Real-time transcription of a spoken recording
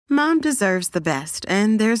Mom deserves the best,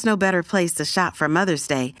 and there's no better place to shop for Mother's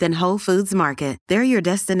Day than Whole Foods Market. They're your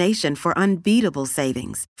destination for unbeatable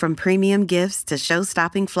savings, from premium gifts to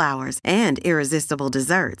show-stopping flowers and irresistible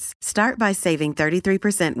desserts. Start by saving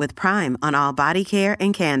 33% with Prime on all body care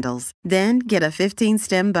and candles. Then get a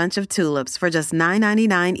 15-stem bunch of tulips for just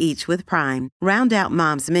 $9.99 each with Prime. Round out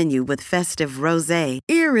Mom's menu with festive rosé,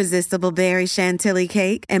 irresistible berry chantilly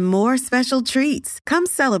cake, and more special treats. Come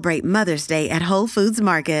celebrate Mother's Day at Whole Foods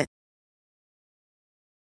Market.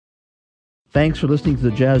 Thanks for listening to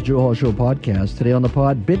the Jazz Joe Hall Show podcast. Today on the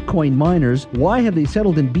pod, Bitcoin miners. Why have they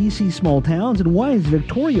settled in BC small towns, and why is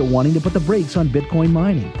Victoria wanting to put the brakes on Bitcoin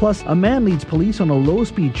mining? Plus, a man leads police on a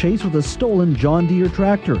low-speed chase with a stolen John Deere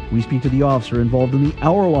tractor. We speak to the officer involved in the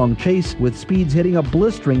hour-long chase, with speeds hitting a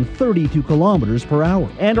blistering 32 kilometers per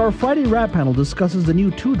hour. And our Friday Rap panel discusses the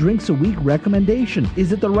new 2 drinks a week recommendation.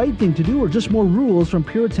 Is it the right thing to do, or just more rules from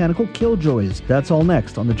puritanical killjoys? That's all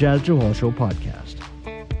next on the Jazz Joe Hall Show podcast.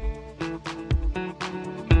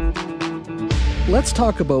 Let's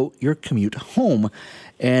talk about your commute home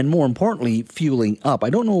and, more importantly, fueling up.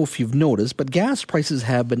 I don't know if you've noticed, but gas prices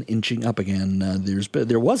have been inching up again.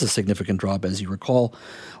 There was a significant drop, as you recall,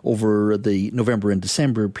 over the November and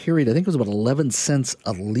December period. I think it was about 11 cents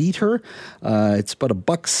a liter. It's about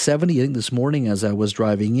 $1.70, I think, this morning as I was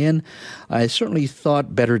driving in. I certainly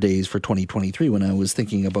thought better days for 2023 when I was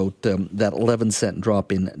thinking about that 11-cent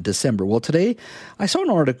drop in December. Well, today I saw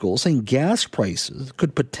an article saying gas prices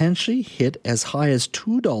could potentially hit as high as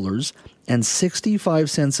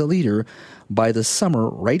 $2.65 a liter by the summer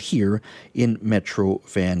right here in Metro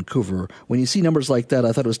Vancouver. When you see numbers like that,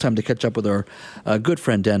 I thought it was time to catch up with our good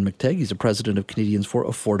friend Dan McTeague. He's the president of Canadians for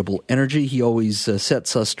Affordable Energy. He always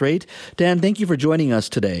sets us straight. Dan, thank you for joining us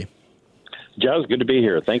today. Jazz, good to be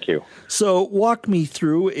here. Thank you. So walk me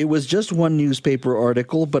through. It was just one newspaper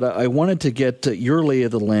article, but I wanted to get your lay of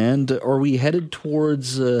the land. Are we headed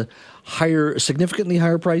towards significantly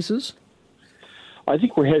higher prices? I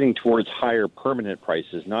think we're heading towards higher permanent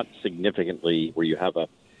prices, not significantly where you have a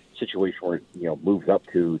situation where it moves up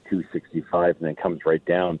to $2.65 and then comes right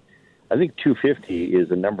down. I think $2.50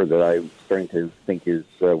 is a number that I'm starting to think is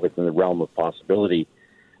within the realm of possibility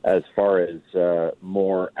as far as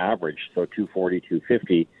more average, so $2.40,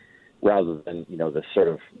 $2.50, rather than the sort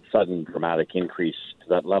of sudden dramatic increase to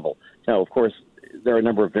that level. Now, of course, there are a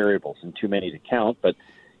number of variables and too many to count, but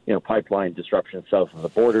pipeline disruption south of the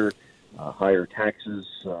border, higher taxes,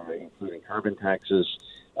 including carbon taxes,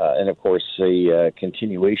 and of course a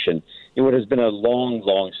continuation in what has been a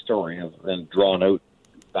long story and drawn out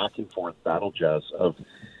back and forth battle, Jazz, of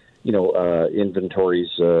inventories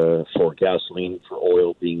for gasoline, for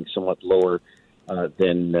oil being somewhat lower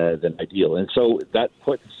than ideal, and so that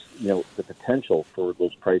puts the potential for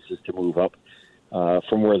those prices to move up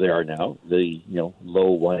from where they are now, the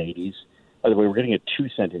low 180s. By the way, we're getting a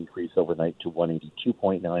 2-cent increase overnight to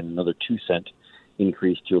 182.9, another 2-cent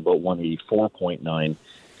increase to about 184.9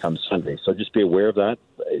 come Sunday. So just be aware of that.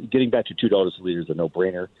 Getting back to $2 a liter is a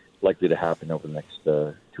no-brainer, likely to happen over the next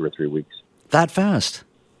 2 or 3 weeks. That fast?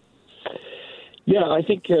 Yeah, I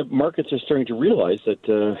think markets are starting to realize that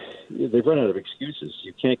they've run out of excuses.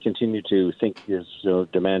 You can't continue to think there's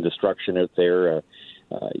demand destruction out there,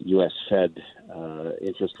 U.S. Fed,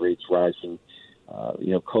 interest rates rising,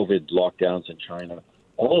 COVID lockdowns in China.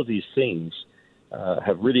 All of these things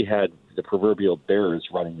have really had the proverbial bears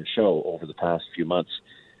running the show over the past few months.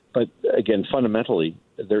 But again, fundamentally,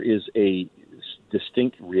 there is a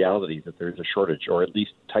distinct reality that there is a shortage, or at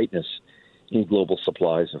least tightness, in global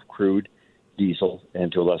supplies of crude, diesel,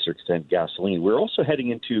 and to a lesser extent, gasoline. We're also heading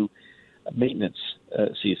into maintenance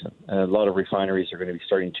season. A lot of refineries are going to be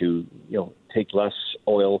starting to, take less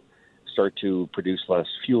oil, start to produce less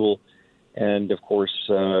fuel. And, of course,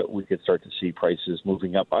 we could start to see prices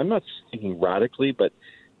moving up. I'm not thinking radically, but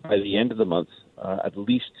by the end of the month, at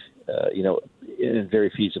least, very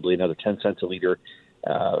feasibly, another 10 cents a liter,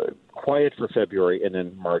 quiet for February, and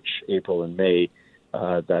then March, April, and May,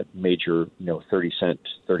 that major, 30 cent,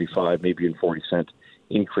 35, maybe even 40 cent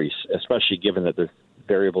increase, especially given that there's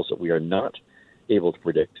variables that we are not able to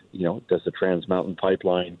predict. Does the Trans Mountain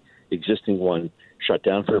Pipeline, existing one, shut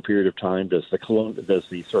down for a period of time? Does the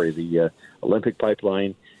Olympic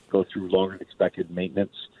pipeline go through longer than expected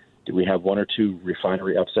maintenance? Do we have one or two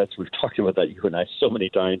refinery upsets? We've talked about that, you and I, so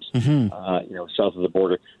many times. South of the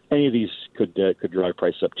border. Any of these could drive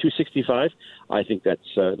prices up. $2.65. I think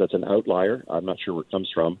that's an outlier. I'm not sure where it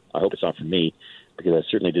comes from. I hope it's not from me, because I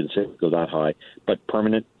certainly didn't say it would go that high. But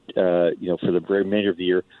permanent, for the remainder of the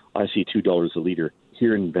year, I see $2 a liter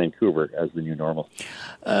here in Vancouver as the new normal.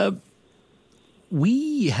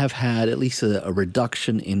 we have had at least a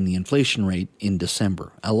reduction in the inflation rate in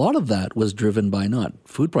December. A lot of that was driven by not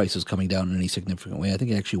food prices coming down in any significant way. I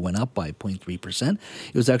think it actually went up by 0.3%.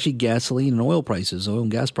 It was actually gasoline and oil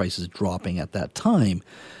and gas prices dropping at that time.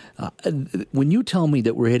 When you tell me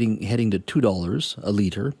that we're heading to $2 a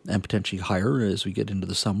liter and potentially higher as we get into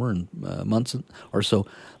the summer and months or so,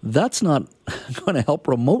 that's not going to help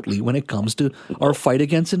remotely when it comes to our fight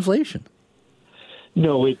against inflation.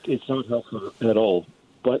 No, it's not helpful at all.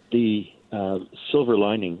 But the silver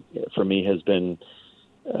lining for me has been,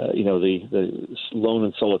 the lone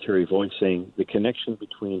and solitary voice saying the connection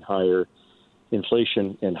between higher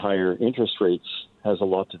inflation and higher interest rates has a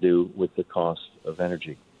lot to do with the cost of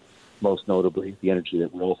energy. Most notably, the energy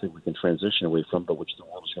that we all think we can transition away from, but which the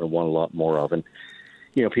world is going to want a lot more of. And,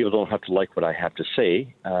 people don't have to like what I have to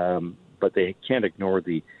say, but they can't ignore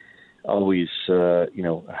the always,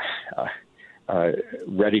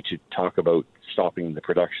 ready to talk about stopping the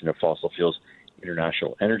production of fossil fuels,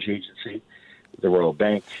 International Energy Agency, the World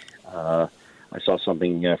Bank. I saw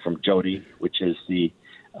something from Jody, which is the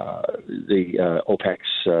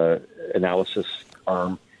OPEC's analysis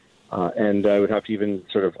arm. And I would have to even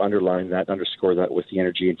sort of underscore that with the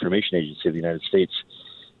Energy Information Agency of the United States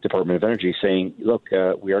Department of Energy saying, look,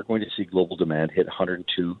 we are going to see global demand hit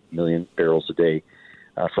 102 million barrels a day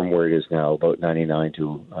from where it is now, about 99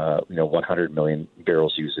 to 100 million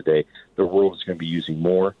barrels used a day. The world is going to be using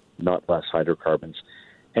more, not less hydrocarbons.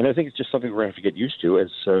 And I think it's just something we're going to have to get used to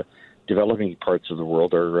as developing parts of the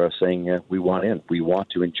world are saying we want in. We want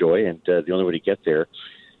to enjoy, and the only way to get there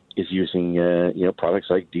is using products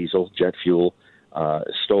like diesel, jet fuel,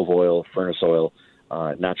 stove oil, furnace oil,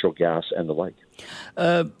 natural gas, and the like.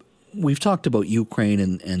 We've talked about Ukraine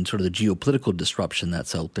and sort of the geopolitical disruption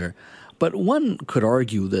that's out there, but one could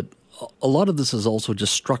argue that a lot of this is also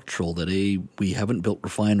just structural, that we haven't built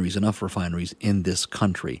enough refineries in this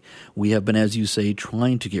country. We have been, as you say,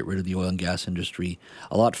 trying to get rid of the oil and gas industry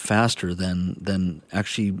a lot faster than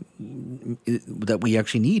actually that we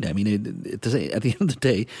actually need. I mean, at the end of the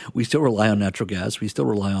day, we still rely on natural gas. We still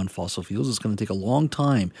rely on fossil fuels. It's going to take a long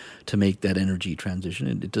time to make that energy transition.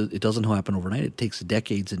 It doesn't happen overnight. It takes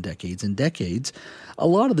decades and decades and decades. A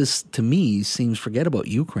lot of this, to me, seems, forget about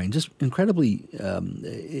Ukraine, just incredibly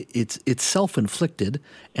it's self-inflicted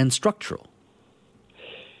and structural.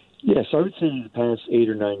 Yes, I would say the past 8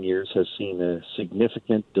 or 9 years has seen a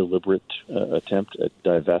significant, deliberate attempt at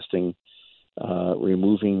divesting,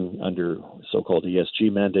 removing under so-called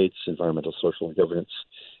ESG mandates, environmental, social, and governance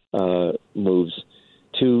moves,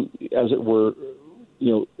 to, as it were,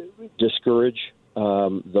 discourage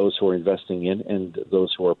those who are investing in and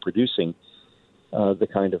those who are producing the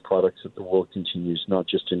kind of products that the world continues not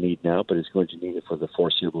just to need now, but is going to need it for the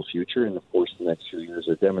foreseeable future. And, of course, the next few years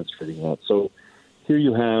are demonstrating that. So here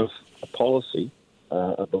you have a policy,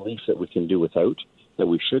 a belief that we can do without, that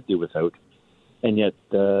we should do without, and yet,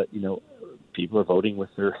 people are voting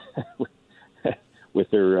with their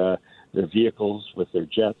with their vehicles, with their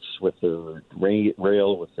jets, with their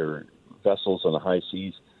rail, with their vessels on the high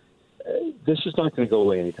seas. This is not going to go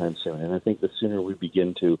away anytime soon. And I think the sooner we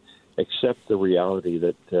begin to accept the reality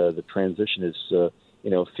that the transition is,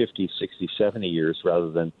 50, 60, 70 years,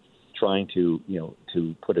 rather than trying to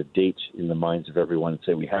put a date in the minds of everyone and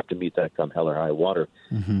say we have to meet that come hell or high water.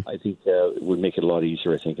 Mm-hmm. I think it would make it a lot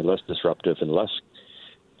easier, and less disruptive and less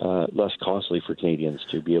costly for Canadians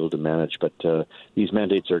to be able to manage. But these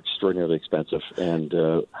mandates are extraordinarily expensive, and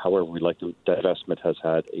however we like to, divestment has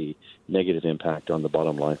had a negative impact on the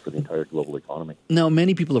bottom line for the entire global economy. Now,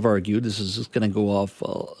 many people have argued this is just going to go off.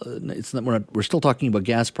 We're still talking about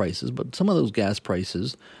gas prices, but some of those gas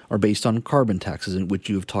prices are based on carbon taxes, in which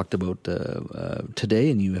you have talked about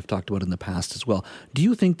today, and you have talked about in the past as well. Do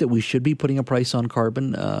you think that we should be putting a price on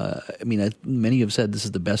carbon? Many have said this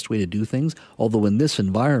is the best way to do things, although in this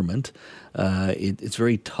environment, it's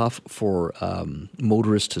very tough for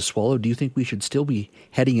motorists to swallow. Do you think we should still be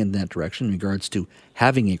heading in that direction in regards to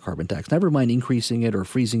having a carbon tax? Never mind increasing it or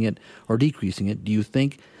freezing it or decreasing it. Do you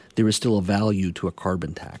think there is still a value to a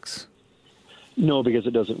carbon tax? No, because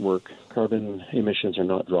it doesn't work. Carbon emissions are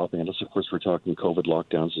not dropping, unless, of course, we're talking COVID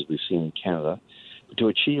lockdowns, as we've seen in Canada. But to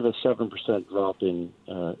achieve a 7% drop in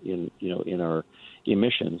our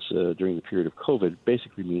emissions during the period of COVID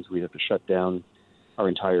basically means we have to shut down our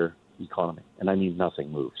entire economy. And I mean,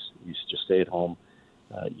 nothing moves. You just stay at home,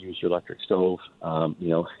 use your electric stove, and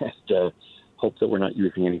hope that we're not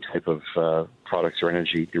using any type of products or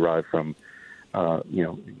energy derived from,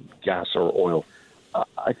 gas or oil.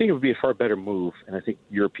 I think it would be a far better move, and I think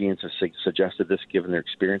Europeans have suggested this, given their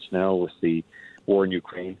experience now with the war in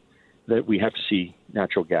Ukraine, that we have to see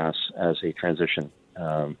natural gas as a transition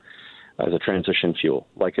as a transition fuel.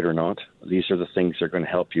 Like it or not, these are the things that are going to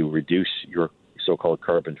help you reduce your so-called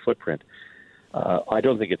carbon footprint. I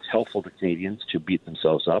don't think it's helpful to Canadians to beat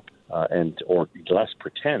themselves up or less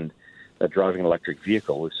pretend that driving an electric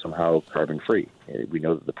vehicle is somehow carbon-free. We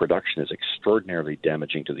know that the production is extraordinarily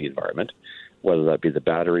damaging to the environment, whether that be the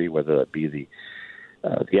battery, whether that be the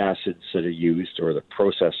acids that are used or the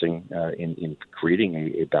processing in creating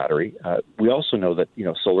a battery. We also know that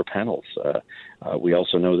solar panels. We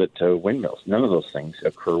also know that windmills. None of those things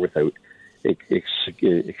occur without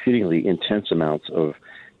exceedingly intense amounts of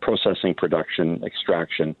processing, production,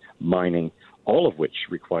 extraction, mining, all of which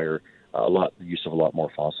require the use of a lot more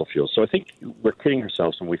fossil fuels. So I think we're kidding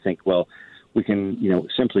ourselves when we think, well, we can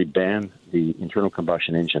simply ban the internal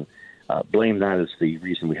combustion engine. Blame that as the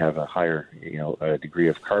reason we have a higher, degree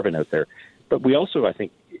of carbon out there. But we also, I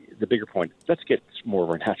think, the bigger point, let's get more of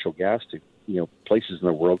our natural gas to, places in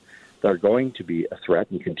the world that are going to be a threat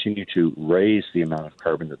and continue to raise the amount of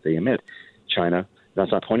carbon that they emit. China,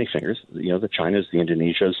 that's not pointing fingers. The Chinas, the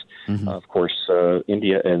Indonesias, of course,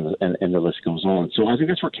 India, and the list goes on. So I think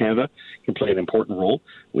that's where Canada can play an important role.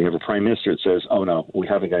 We have a prime minister that says, "Oh no, we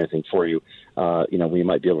haven't got anything for you. We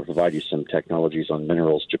might be able to provide you some technologies on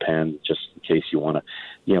minerals, Japan, just in case you want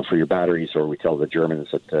to, for your batteries." Or we tell the Germans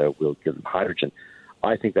that we'll give them hydrogen.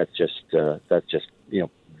 I think that's just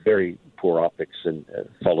very poor optics and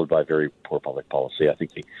followed by very poor public policy. I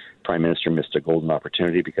think the prime minister missed a golden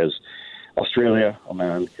opportunity because Australia,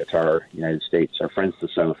 Oman, Qatar, United States, our friends to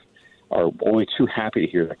the south, are only too happy to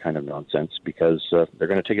hear that kind of nonsense because they're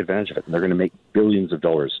going to take advantage of it, and they're going to make billions of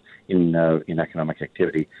dollars in economic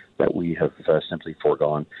activity that we have simply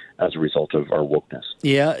foregone as a result of our wokeness.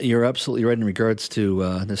 Yeah, you're absolutely right in regards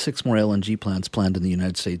to the 6 more LNG plants planned in the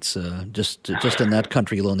United States. Just in that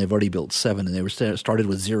country alone, they've already built 7, and they were started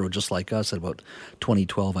with 0, just like us, at about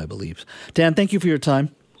 2012, I believe. Dan, thank you for your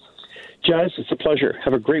time. Jazz, it's a pleasure.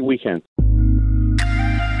 Have a great weekend.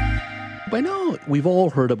 By now, we've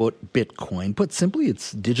all heard about Bitcoin. Put simply,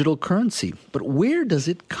 it's digital currency. But where does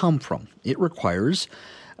it come from? It requires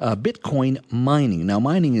Bitcoin mining. Now,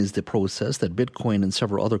 mining is the process that Bitcoin and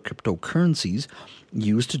several other cryptocurrencies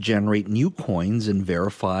use to generate new coins and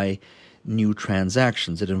verify new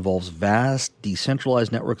transactions. It involves vast,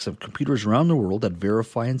 decentralized networks of computers around the world that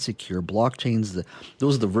verify and secure blockchains.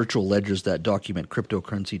 Those are the virtual ledgers that document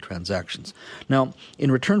cryptocurrency transactions. Now,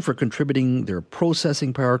 in return for contributing their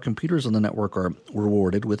processing power, computers on the network are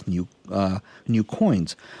rewarded with new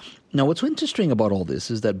coins. Now, what's interesting about all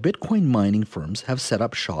this is that Bitcoin mining firms have set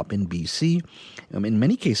up shop in BC, in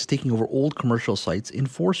many cases taking over old commercial sites in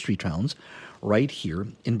forestry towns right here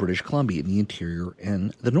in British Columbia, in the interior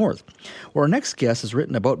and the north. Well, our next guest has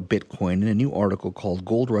written about Bitcoin in a new article called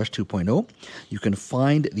Gold Rush 2.0. You can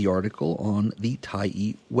find the article on the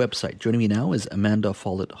Tyee website. Joining me now is Amanda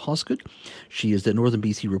Follett-Hosgood. She is the Northern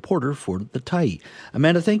BC reporter for the Tyee.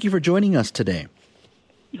 Amanda, thank you for joining us today.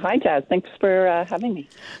 Hi, Jazz. Thanks for having me.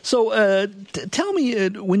 So tell me,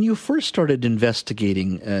 when you first started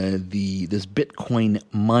investigating this Bitcoin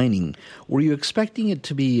mining, were you expecting it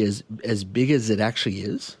to be as big as it actually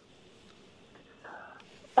is?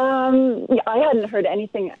 I hadn't heard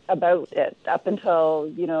anything about it up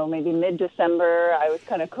until, maybe mid-December. I was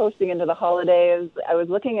kind of coasting into the holidays. I was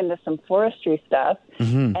looking into some forestry stuff,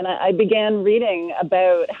 and I began reading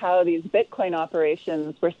about how these Bitcoin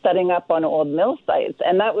operations were setting up on old mill sites,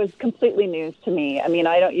 and that was completely news to me. I mean,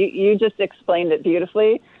 you just explained it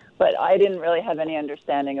beautifully, but I didn't really have any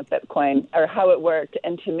understanding of Bitcoin or how it worked,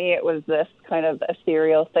 and to me it was this kind of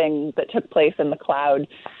ethereal thing that took place in the cloud.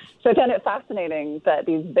 So I found it fascinating that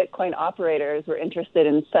these Bitcoin operators were interested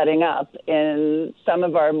in setting up in some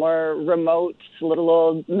of our more remote little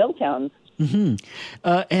old mill towns. Mm-hmm.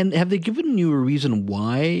 And have they given you a reason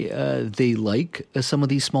why they like some of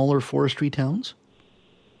these smaller forestry towns?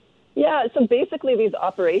 Yeah, so basically these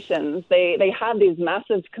operations, they have these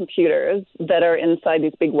massive computers that are inside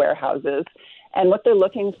these big warehouses. And what they're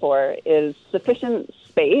looking for is sufficient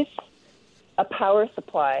space, a power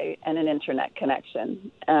supply, and an internet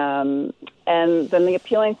connection. And then the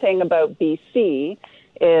appealing thing about BC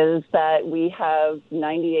is that we have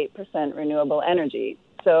 98% renewable energy.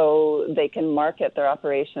 So they can market their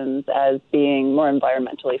operations as being more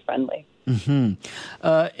environmentally friendly. Mm-hmm.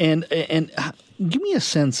 And give me a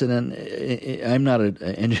sense, and I'm not an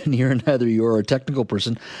engineer, and neither you are a technical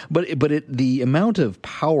person, but the amount of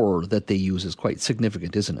power that they use is quite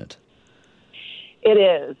significant, isn't it? It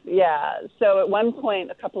is, yeah. So at one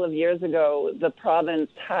point, a couple of years ago, the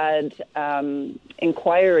province had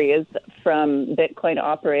inquiries from Bitcoin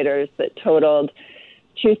operators that totaled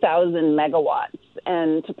 2,000 megawatts.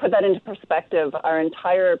 And to put that into perspective, our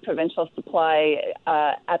entire provincial supply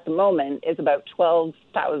at the moment is about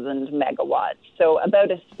 12,000 megawatts, so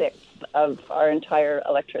about a sixth of our entire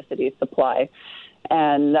electricity supply.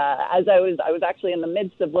 And as I was actually in the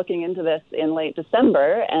midst of looking into this in late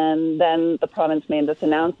December, and then the province made this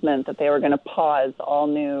announcement that they were going to pause all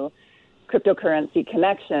new cryptocurrency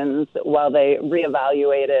connections while they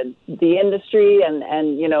reevaluated the industry and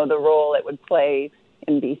the role it would play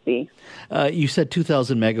in BC. You said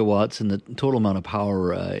 2,000 megawatts, and the total amount of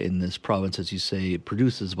power in this province, as you say,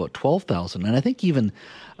 produces about 12,000. And I think even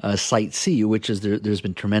Site C, which is there's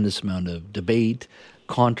been tremendous amount of debate,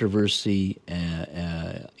 controversy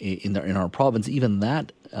in our province, even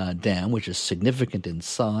that dam, which is significant in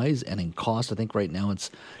size and in cost. I think right now it's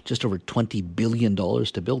just over $20 billion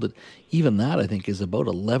to build it. Even that, I think, is about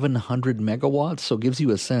 1,100 megawatts. So it gives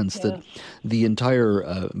you a sense that the entire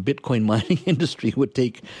Bitcoin mining industry would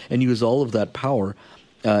take and use all of that power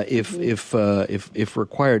if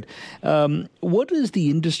required. What is the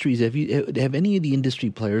industries? Have any of the industry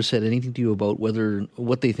players said anything to you about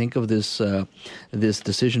what they think of this this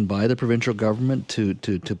decision by the provincial government to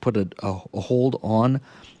put a hold on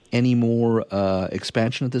any more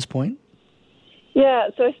expansion at this point? Yeah,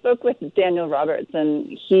 so I spoke with Daniel Roberts, and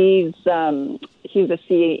he's a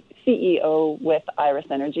CEO with Iris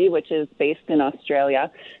Energy, which is based in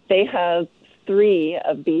Australia. They have 3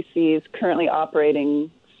 of BC's currently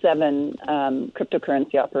operating 7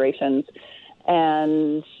 cryptocurrency operations.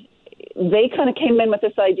 And they kind of came in with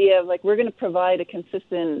this idea of, like, we're going to provide a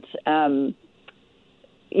consistent, a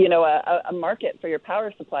market for your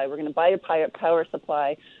power supply. We're going to buy your power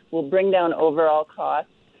supply. We'll bring down overall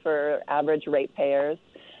costs for average ratepayers.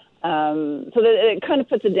 So that it kind of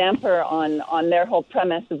puts a damper on their whole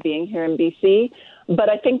premise of being here in BC. But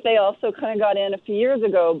I think they also kind of got in a few years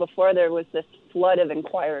ago before there was this flood of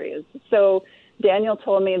inquiries. So Daniel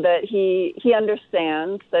told me that he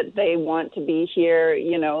understands that they want to be here,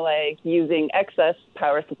 using excess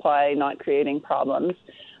power supply, not creating problems.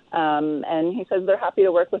 And he says they're happy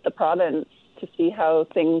to work with the province to see how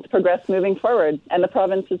things progress moving forward. And the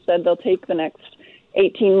province has said they'll take the next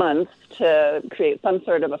 18 months to create some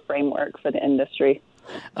sort of a framework for the industry.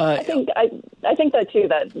 I think that too,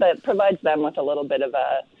 that provides them with a little bit of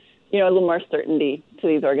a little more certainty to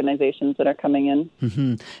these organizations that are coming in.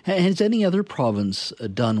 Mm-hmm. Has any other province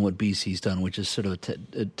done what BC's done, which is sort of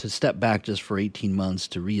to step back just for 18 months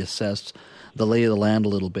to reassess the lay of the land a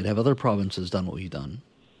little bit? Have other provinces done what we've done?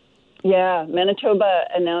 Yeah, Manitoba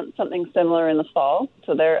announced something similar in the fall,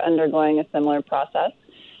 so they're undergoing a similar process.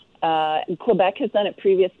 Quebec has done it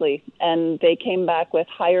previously, and they came back with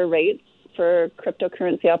higher rates for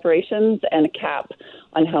cryptocurrency operations and a cap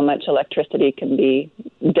on how much electricity can be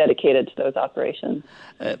dedicated to those operations.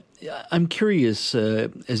 I'm curious,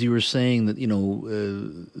 as you were saying that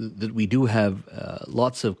that we do have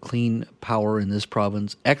lots of clean power in this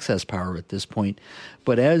province, excess power at this point,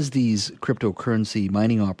 but as these cryptocurrency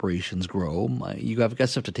mining operations grow, you have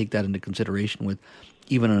to take that into consideration with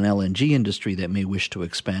even an LNG industry that may wish to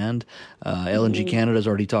expand. LNG Canada is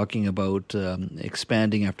already talking about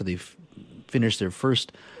expanding after they've finished their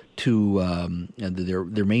first 2,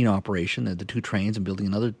 their main operation, the 2 trains, and building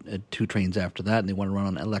another 2 trains after that, and they want to run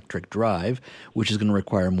on electric drive, which is going to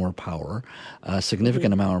require more power, a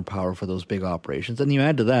significant amount of power for those big operations. And you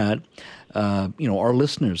add to that, our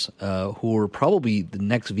listeners, who are probably the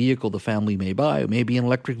next vehicle the family may buy, maybe an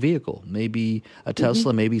electric vehicle, maybe a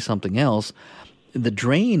Tesla, maybe something else. The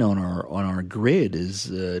drain on our grid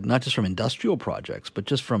is not just from industrial projects, but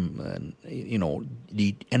just from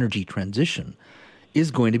the energy transition is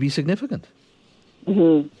going to be significant.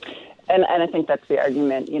 Mm-hmm. And I think that's the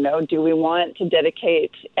argument. Do we want to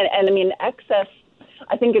dedicate? And I mean, excess.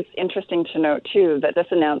 I think it's interesting to note too that this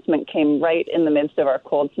announcement came right in the midst of our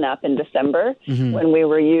cold snap in December, when we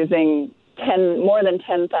were using more than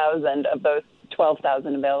 10,000 of those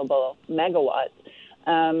 12,000 available megawatts.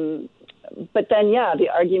 But then, the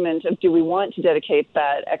argument of do we want to dedicate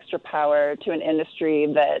that extra power to an industry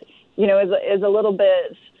that, is a little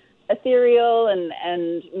bit ethereal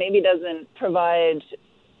and maybe doesn't provide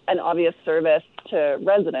an obvious service to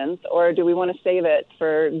residents, or do we want to save it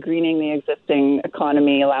for greening the existing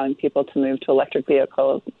economy, allowing people to move to electric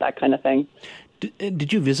vehicles, that kind of thing?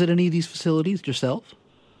 Did you visit any of these facilities yourself?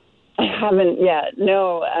 I haven't yet,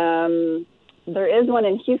 no. There is one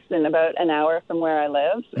in Houston, about an hour from where I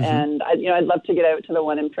live, and I'd love to get out to the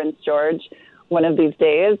one in Prince George one of these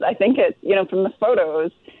days. I think it, from the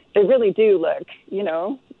photos, they really do look,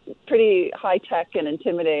 pretty high tech and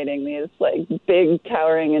intimidating. These like big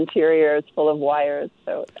towering interiors full of wires.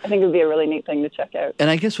 So I think it would be a really neat thing to check out. And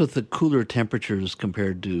I guess with the cooler temperatures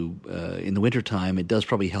compared to in the wintertime, it does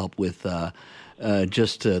probably help with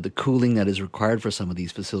just the cooling that is required for some of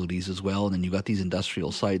these facilities as well. And then you've got these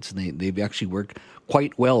industrial sites, and they've actually worked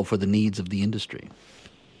quite well for the needs of the industry.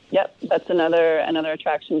 Yep, that's another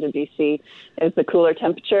attraction to BC is the cooler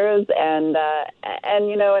temperatures, and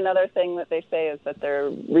another thing that they say is that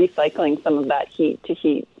they're recycling some of that heat to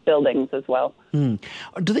heat buildings as well.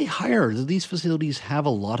 Do these facilities have a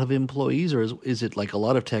lot of employees, or is it like a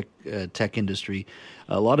lot of tech industry?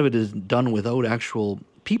 A lot of it is done without actual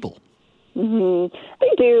people. Mm-hmm.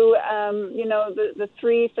 They do. The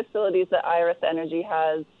three facilities that Iris Energy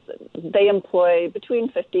has, they employ between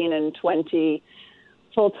 15 and 20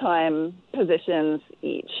 full-time positions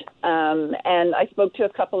each. And I spoke to a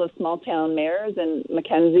couple of small-town mayors in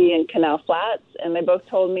Mackenzie and Canal Flats, and they both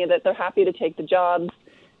told me that they're happy to take the jobs.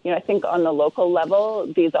 I think on the local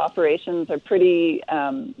level, these operations are pretty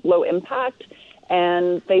low impact,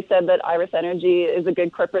 and they said that Iris Energy is a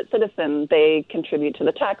good corporate citizen. They contribute to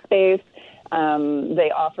the tax base.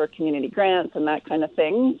 They offer community grants and that kind of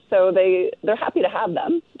thing. So they're happy to have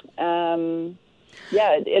them.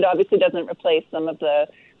 It obviously doesn't replace some of the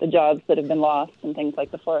jobs that have been lost in things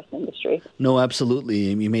like the forest industry. No,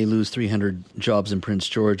 absolutely. You may lose 300 jobs in Prince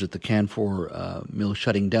George with the Canfor mill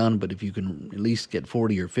shutting down, but if you can at least get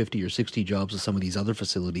 40 or 50 or 60 jobs at some of these other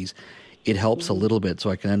facilities, it helps a little bit. So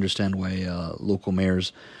I can understand why local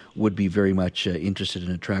mayors would be very much interested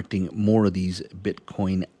in attracting more of these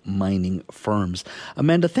Bitcoin mining firms.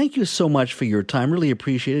 Amanda, thank you so much for your time. Really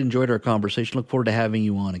appreciate it. Enjoyed our conversation. Look forward to having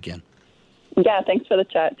you on again. Yeah, thanks for the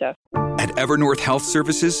chat, Jeff. At Evernorth Health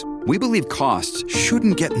Services, we believe costs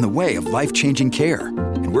shouldn't get in the way of life-changing care,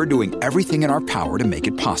 and we're doing everything in our power to make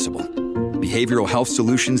it possible. Behavioral health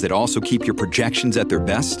solutions that also keep your projections at their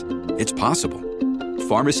best? It's possible.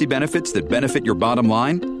 Pharmacy benefits that benefit your bottom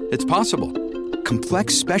line? It's possible.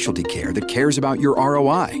 Complex specialty care that cares about your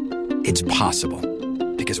ROI? It's possible.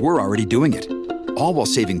 Because we're already doing it. All while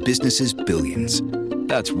saving businesses billions.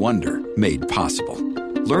 That's Wonder made possible.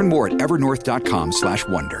 Learn more at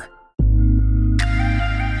evernorth.com/wonder.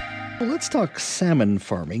 Well, let's talk salmon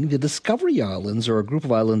farming. The Discovery Islands are a group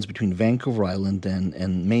of islands between Vancouver Island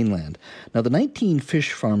and mainland. Now, the 19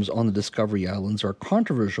 fish farms on the Discovery Islands are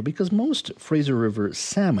controversial because most Fraser River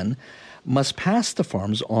salmon must pass the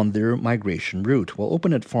farms on their migration route. Well,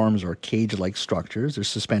 open-net farms are cage-like structures. They're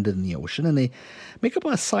suspended in the ocean, and they make up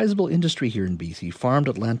a sizable industry here in BC. Farmed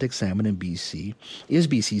Atlantic salmon in BC is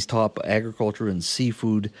BC's top agriculture and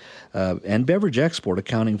seafood and beverage export,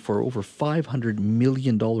 accounting for over $500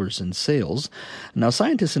 million in sales. Now,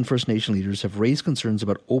 scientists and First Nation leaders have raised concerns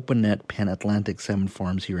about open-net pan-Atlantic salmon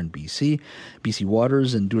farms here in BC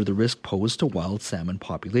waters, and due to the risk posed to wild salmon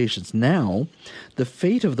populations. Now, the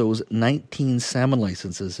fate of those 19 salmon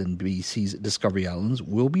licenses in BC's Discovery Islands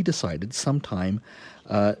will be decided sometime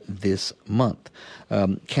this month.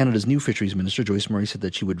 Canada's new Fisheries Minister, Joyce Murray, said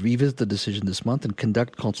that she would revisit the decision this month and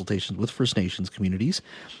conduct consultations with First Nations communities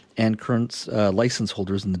and current license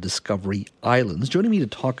holders in the Discovery Islands. Joining me to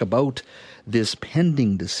talk about this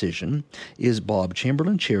pending decision is Bob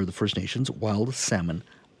Chamberlain, chair of the First Nations Wild Salmon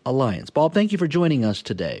Alliance. Bob, thank you for joining us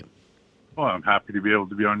today. Well, I'm happy to be able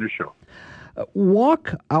to be on your show.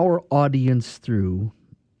 Walk our audience through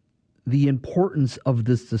the importance of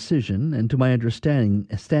this decision, and to my understanding,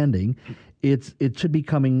 it should be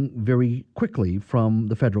coming very quickly from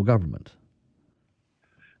the federal government.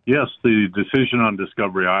 Yes, the decision on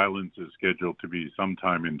Discovery Islands is scheduled to be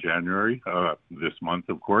sometime in January, this month,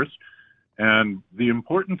 of course. And the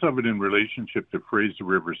importance of it in relationship to Fraser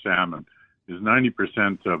River salmon is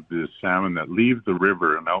 90% of the salmon that leave the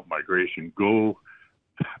river and out migration go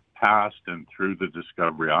past and through the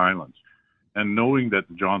Discovery Islands. And knowing that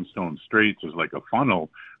the Johnstone Straits is like a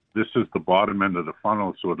funnel, this is the bottom end of the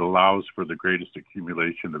funnel, so it allows for the greatest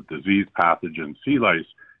accumulation of disease pathogen sea lice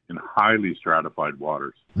in highly stratified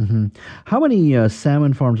waters. Mm-hmm. How many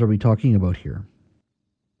salmon farms are we talking about here?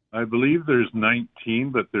 I believe there's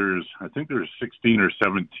 19, but I think there's 16 or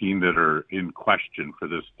 17 that are in question for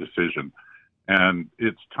this decision. And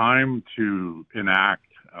it's time to enact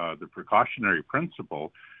the precautionary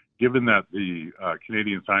principle, given that the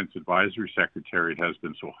Canadian Science Advisory Secretariat has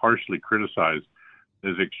been so harshly criticized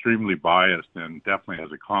as extremely biased and definitely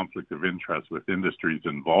has a conflict of interest with industry's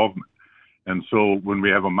involvement. And so when we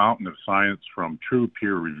have a mountain of science from true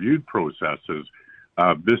peer-reviewed processes,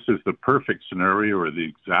 this is the perfect scenario, or the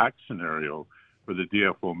exact scenario, for the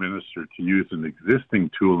DFO minister to use an existing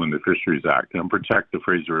tool in the Fisheries Act and protect the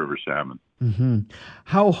Fraser River salmon. Mm-hmm.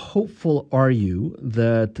 How hopeful are you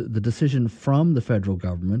that the decision from the federal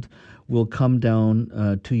government will come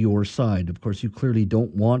down to your side? Of course, you clearly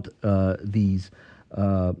don't want these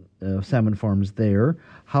salmon farms there.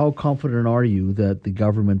 How confident are you that the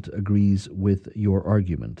government agrees with your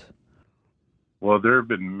argument? Well, there have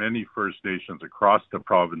been many First Nations across the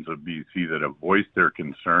province of BC that have voiced their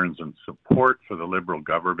concerns and support for the Liberal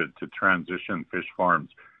government to transition fish farms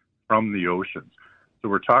from the oceans. So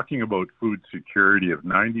we're talking about food security of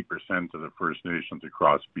 90% of the First Nations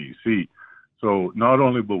across BC. So not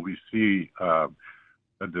only will we see a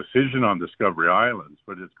decision on Discovery Islands,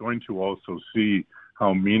 but it's going to also see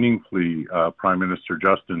how meaningfully Prime Minister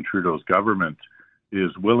Justin Trudeau's government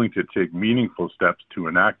is willing to take meaningful steps to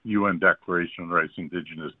enact UN Declaration on Rights of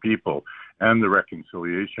Indigenous People and the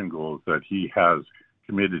reconciliation goals that he has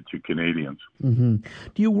committed to Canadians. Mm-hmm.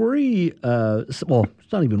 Do you worry, well,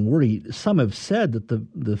 it's not even worry, some have said that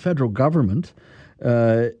the federal government,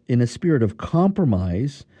 in a spirit of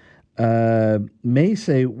compromise, may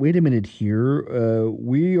say, wait a minute here,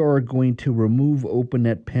 we are going to remove open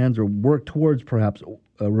net pens or work towards perhaps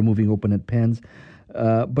removing open net pens.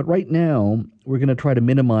 But right now, we're going to try to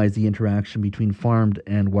minimize the interaction between farmed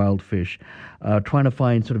and wild fish, trying to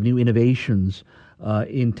find sort of new innovations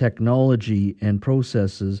in technology and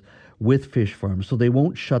processes with fish farms. So they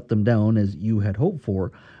won't shut them down as you had hoped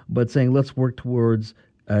for, but saying let's work towards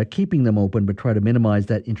keeping them open, but try to minimize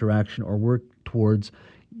that interaction or work towards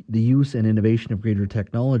the use and innovation of greater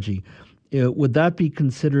technology. Would that be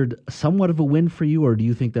considered somewhat of a win for you, or do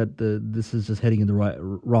you think that this is just heading in the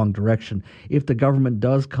wrong direction if the government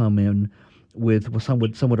does come in with, some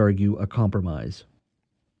would argue, a compromise?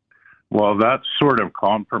 Well, that sort of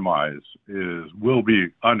compromise will be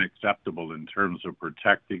unacceptable in terms of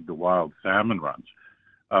protecting the wild salmon runs.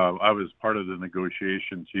 I was part of the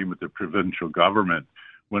negotiation team with the provincial government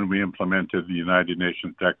when we implemented the United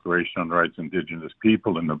Nations Declaration on the Rights of Indigenous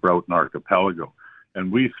People in the Broughton Archipelago. And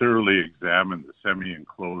we thoroughly examined the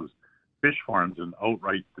semi-enclosed fish farms and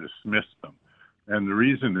outright dismissed them. And the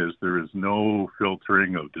reason is there is no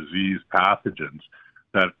filtering of disease pathogens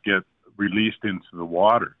that get released into the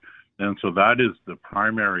water. And so that is the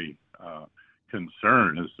primary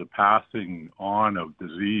concern, is the passing on of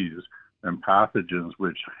disease and pathogens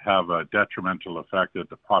which have a detrimental effect at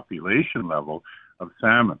the population level of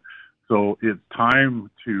salmon. So it's time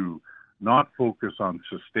to not focus on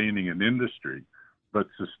sustaining an industry, but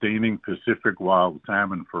sustaining Pacific wild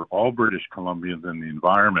salmon for all British Columbians and the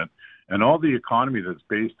environment, and all the economy that's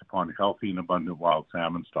based upon healthy and abundant wild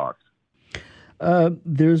salmon stocks.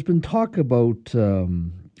 There's been talk about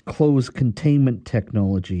closed containment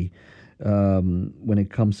technology when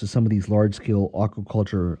it comes to some of these large-scale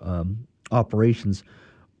aquaculture operations.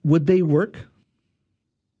 Would they work?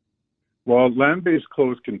 Well, land-based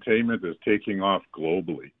closed containment is taking off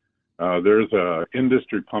globally. There's an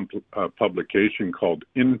industry publication called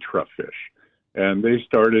Intrafish, and they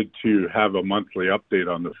started to have a monthly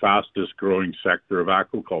update on the fastest growing sector of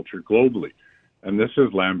aquaculture globally, and this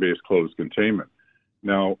is land-based closed containment.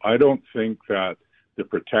 Now, I don't think that the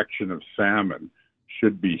protection of salmon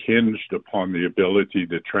should be hinged upon the ability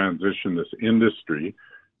to transition this industry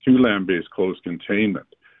to land-based closed containment,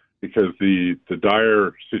 because the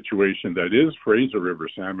dire situation that is Fraser River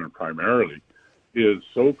salmon primarily is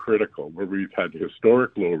so critical, where we've had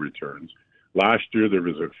historic low returns. Last year, there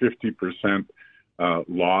was a 50%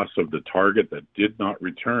 loss of the target that did not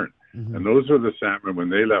return. Mm-hmm. And those are the salmon, when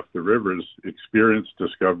they left the rivers, experienced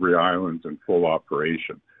Discovery Islands in full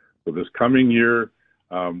operation. So this coming year,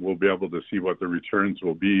 we'll be able to see what the returns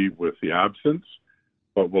will be with the absence,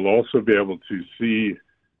 but we'll also be able to see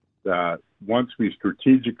that once we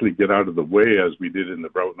strategically get out of the way, as we did in the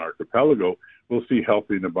Broughton Archipelago, we'll see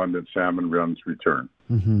healthy and abundant salmon runs return.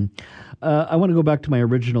 Mm-hmm. I want to go back to my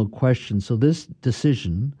original question. So this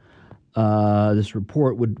decision, this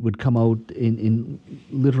report would come out in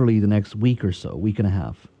literally the next week or so, week and a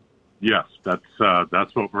half. Yes, that's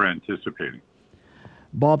what we're anticipating.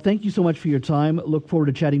 Bob, thank you so much for your time. Look forward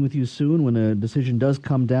to chatting with you soon when a decision does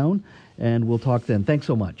come down, and we'll talk then. Thanks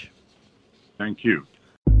so much. Thank you.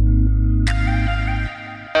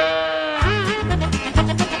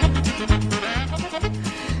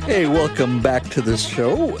 Hey, welcome back to the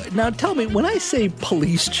show. Now tell me, when I say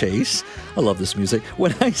police chase, I love this music.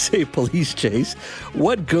 When I say police chase,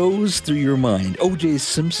 what goes through your mind? O.J.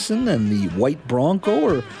 Simpson and the white Bronco,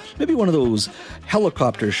 or maybe one of those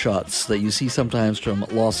helicopter shots that you see sometimes from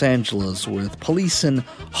Los Angeles with police in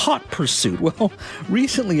hot pursuit? Well,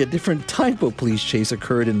 recently a different type of police chase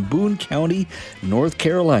occurred in Boone County, North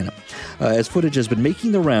Carolina. As footage has been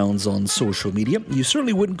making the rounds on social media, you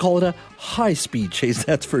certainly wouldn't call it a high-speed chase,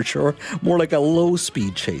 that's for sure. More like a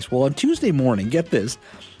low-speed chase. Well, on Tuesday morning, get this,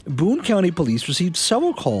 Boone County Police received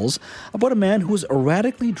several calls about a man who was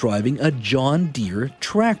erratically driving a John Deere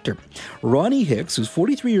tractor. Ronnie Hicks, who's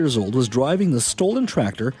 43 years old, was driving the stolen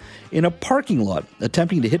tractor in a parking lot,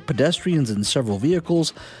 attempting to hit pedestrians and several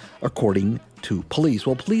vehicles, according to police.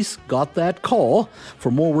 Well, police got that call. For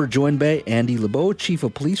more, we're joined by Andy LeBeau, Chief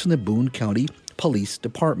of Police from the Boone County Police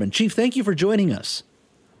Department. Chief, thank you for joining us.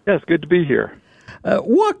 Yes, good to be here.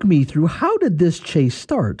 Walk me through, how did this chase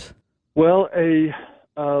start? Well, a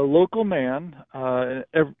local man,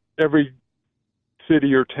 every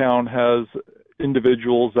city or town has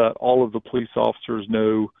individuals that all of the police officers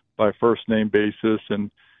know by first name basis,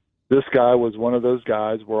 and this guy was one of those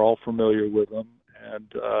guys. We're all familiar with him, and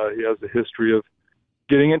he has a history of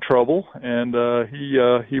getting in trouble, and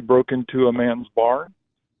he broke into a man's barn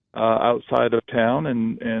outside of town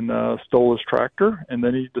and stole his tractor, and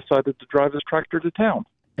then he decided to drive his tractor to town.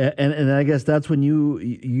 And I guess that's when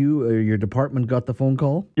you or your department got the phone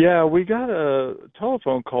call? Yeah, we got a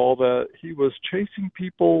telephone call that he was chasing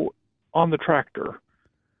people on the tractor.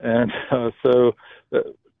 And so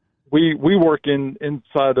we work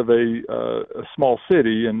inside of a small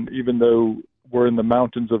city, and even though we're in the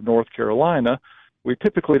mountains of North Carolina, we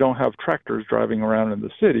typically don't have tractors driving around in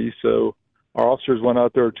the city. So our officers went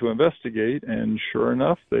out there to investigate, and sure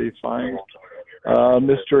enough, they find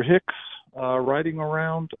Mr. Hicks riding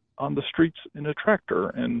around on the streets in a tractor.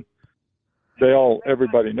 And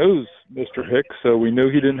everybody knows Mr. Hicks, so we knew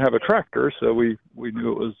he didn't have a tractor, so we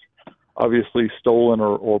knew it was obviously stolen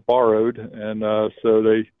or borrowed. And so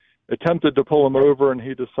they attempted to pull him over, and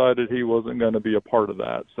he decided he wasn't going to be a part of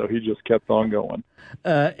that, so he just kept on going.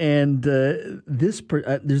 There's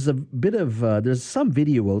some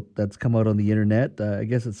video out that's come out on the internet. I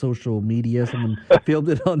guess it's social media. Someone filmed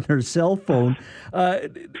it on their cell phone.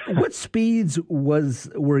 What speeds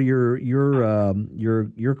were your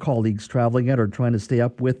colleagues traveling at, or trying to stay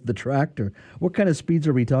up with the tractor? What kind of speeds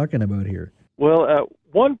are we talking about here? Well, at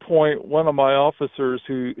one point, one of my officers,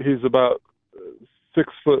 he's about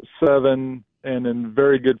 6'7" and in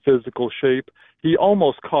very good physical shape, he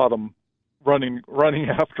almost caught him running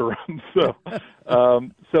after him. So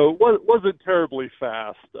it wasn't terribly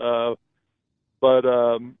fast.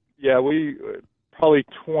 We probably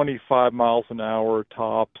 25 miles an hour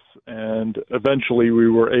tops, and eventually we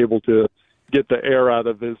were able to get the air out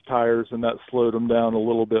of his tires, and that slowed him down a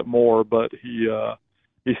little bit more. But he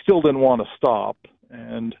still didn't want to stop,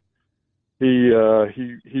 and he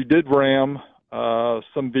did ram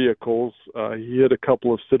some vehicles. He hit a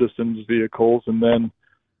couple of citizens' vehicles, and then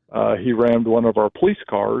he rammed one of our police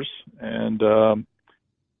cars. And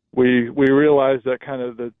we realized that kind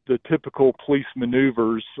of the typical police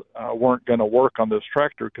maneuvers weren't going to work on this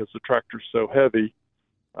tractor because the tractor's so heavy.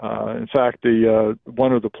 In fact,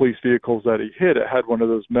 one of the police vehicles that he hit, it had one of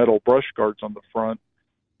those metal brush guards on the front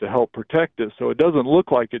to help protect it. So it doesn't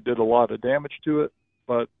look like it did a lot of damage to it,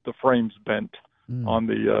 but the frame's bent on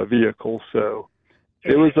the vehicle. So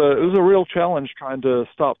it was a real challenge trying to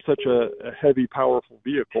stop such a heavy, powerful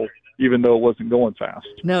vehicle, even though it wasn't going fast.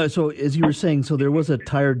 Now, so as you were saying, so there was a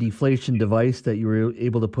tire deflation device that you were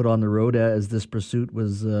able to put on the road as this pursuit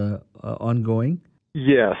was ongoing?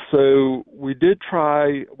 Yes. So we did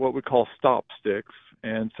try what we call stop sticks,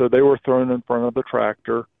 and so they were thrown in front of the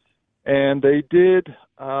tractor, and they did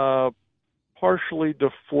partially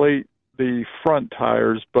deflate the front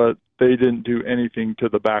tires, but they didn't do anything to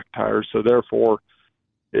the back tires. So therefore,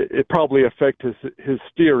 it probably affected his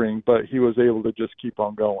steering, but he was able to just keep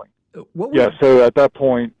on going. So at that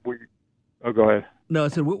point, go ahead. No, I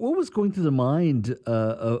said, what was going through the mind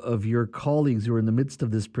of your colleagues who were in the midst of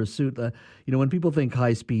this pursuit? When people think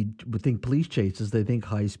high speed, think police chases, they think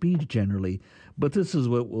high speed generally. But this is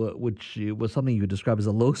which was something you would describe as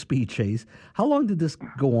a low speed chase. How long did this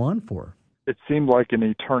go on for? It seemed like an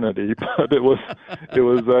eternity, but it was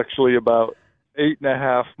actually about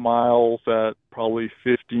 8.5 miles at probably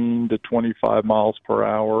 15 to 25 miles per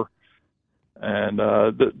hour. And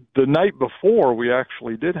the night before, we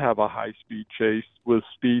actually did have a high-speed chase with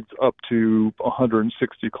speeds up to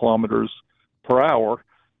 160 kilometers per hour.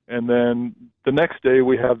 And then the next day,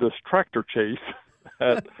 we have this tractor chase.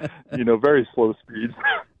 at, very slow speeds.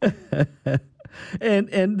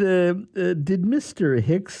 And did Mr.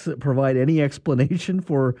 Hicks provide any explanation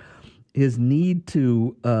for his need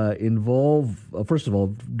to involve, first of all,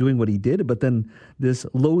 doing what he did, but then this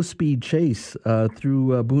low-speed chase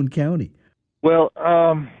through Boone County? Well,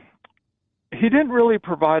 he didn't really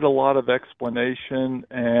provide a lot of explanation,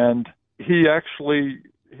 and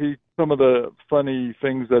some of the funny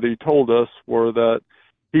things that he told us were that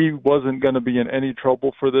he wasn't going to be in any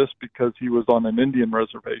trouble for this because he was on an Indian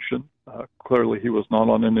reservation. Clearly, he was not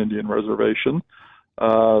on an Indian reservation.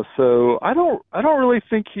 So I don't really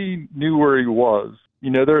think he knew where he was.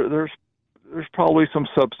 There's probably some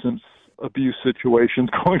substance abuse situations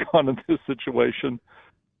going on in this situation.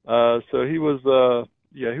 So he was,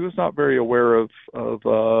 he was not very aware of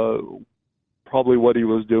probably what he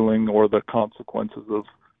was doing or the consequences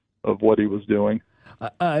of what he was doing.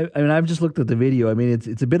 I mean, I've just looked at the video. I mean,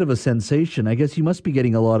 it's a bit of a sensation. I guess you must be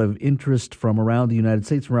getting a lot of interest from around the United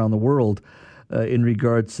States, around the world, in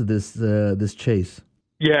regards to this chase.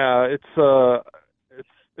 Yeah,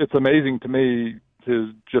 it's amazing to me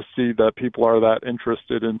to just see that people are that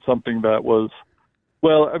interested in something that was.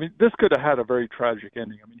 Well, I mean, this could have had a very tragic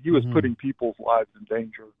ending. I mean, he was putting people's lives in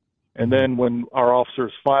danger. And then when our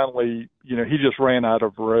officers finally, he just ran out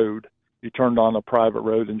of road. He turned on a private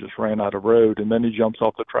road and just ran out of road. And then he jumps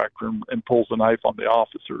off the tractor and pulls a knife on the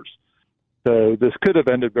officers. So this could have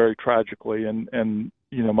ended very tragically. And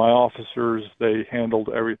my officers, they handled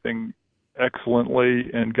everything excellently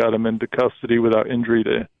and got him into custody without injury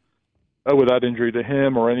to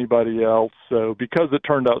him or anybody else. So because it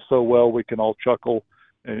turned out so well, we can all chuckle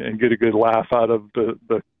and get a good laugh out of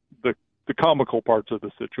the comical parts of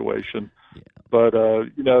the situation. Yeah. But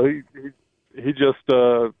he just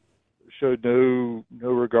showed no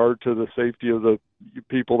regard to the safety of the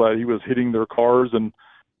people that he was hitting their cars, and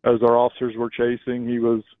as our officers were chasing, he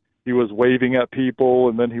was waving at people,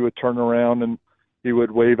 and then he would turn around and he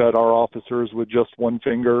would wave at our officers with just one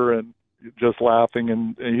finger and just laughing,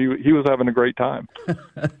 and he was having a great time.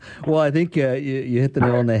 Well, I think you hit the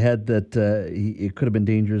nail on the head that it could have been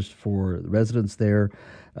dangerous for the residents there,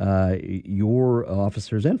 your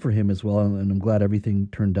officers, and for him as well. And I'm glad everything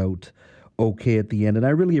turned out okay at the end. And I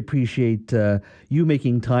really appreciate you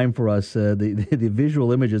making time for us. The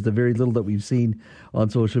visual images, the very little that we've seen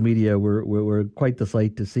on social media, were quite the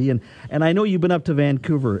sight to see. And I know you've been up to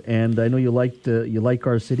Vancouver, and I know you like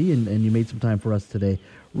our city, and you made some time for us today.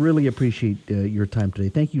 Really appreciate your time today.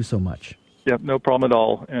 Thank you so much. Yep, no problem at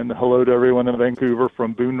all. And hello to everyone in Vancouver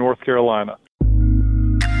from Boone, North Carolina.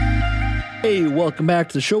 Hey, welcome back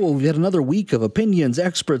to the show. We've had another week of opinions,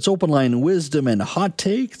 experts, open line wisdom, and hot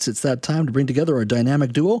takes. It's that time to bring together our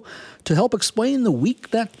dynamic duo to help explain the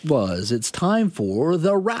week that was. It's time for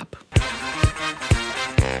The Wrap.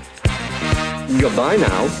 Goodbye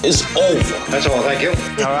now is over. That's all, thank you.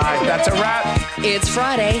 All right, that's a wrap. It's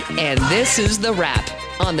Friday, and this is The Wrap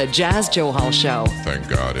on the Jazz Johal Show. Thank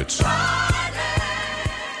God it's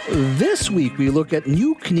This week, we look at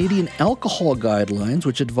new Canadian alcohol guidelines,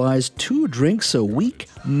 which advise 2 drinks a week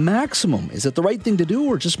maximum. Is it the right thing to do,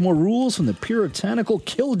 or just more rules from the puritanical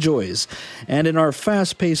killjoys? And in our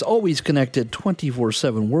fast-paced, always connected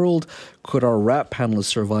 24/7 world, could our Wrap panelists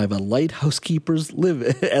survive as lighthouse keepers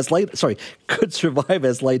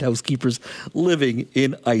living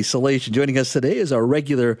in isolation? Joining us today is our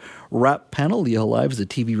regular Wrap panel. Leah Live is a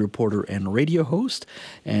TV reporter and radio host,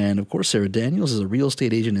 and of course Sarah Daniels is a real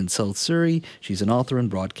estate agent in South Surrey. She's an author and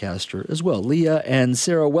broadcaster as well. Leah and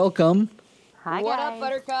Sarah, welcome. Hi, What guys. up,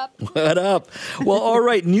 Buttercup? What up? Well, all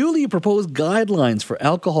right. Newly proposed guidelines for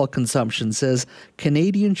alcohol consumption says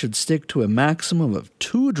Canadians should stick to a maximum of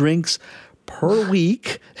 2 drinks per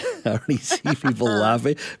week. I already see people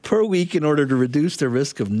laughing. Per week in order to reduce the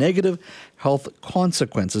risk of negative health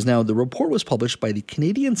consequences. Now, the report was published by the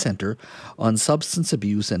Canadian Centre on Substance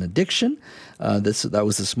Abuse and Addiction. That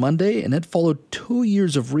was this Monday, and it followed 2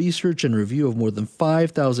 years of research and review of more than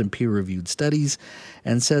 5,000 peer-reviewed studies,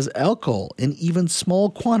 and says alcohol in even small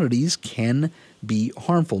quantities can be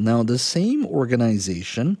harmful. Now, the same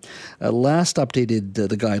organization last updated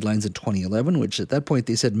the guidelines in 2011, which at that point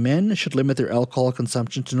they said men should limit their alcohol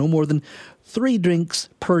consumption to no more than 3 drinks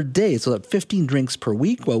per day, so that 15 drinks per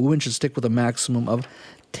week, while women should stick with a maximum of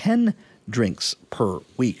 10 drinks per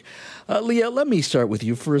week. Leah, let me start with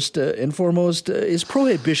you first and foremost. Is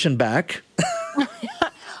prohibition back?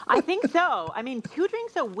 I think so. I mean, 2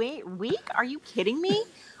 drinks a week? Are you kidding me?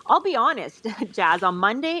 I'll be honest, Jazz, on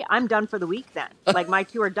Monday, I'm done for the week then. Like, my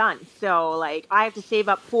 2 are done. So, I have to save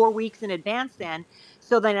up 4 weeks in advance then.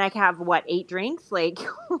 So then I have, 8 drinks? Like,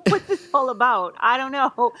 what's this all about? I don't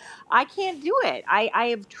know. I can't do it. I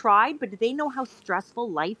have tried, but do they know how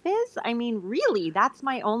stressful life is? I mean, really, that's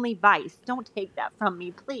my only vice. Don't take that from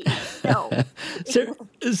me, please. No.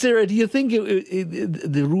 Sarah, do you think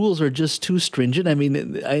the rules are just too stringent? I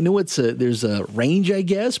mean, I know there's a range, I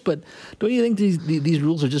guess, but don't you think these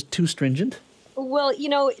rules are just too stringent? Well,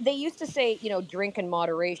 they used to say, drink in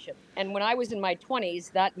moderation. And when I was in my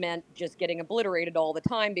 20s, that meant just getting obliterated all the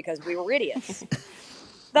time because we were idiots.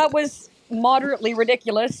 That was moderately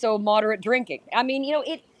ridiculous, so moderate drinking. I mean,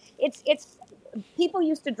 it's people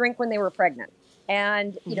used to drink when they were pregnant.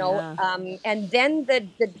 And, and then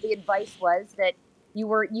the advice was that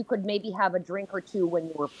you could maybe have a drink or two when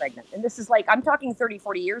you were pregnant. And this is I'm talking 30,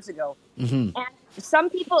 40 years ago. Mm-hmm. And some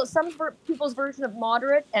people's version of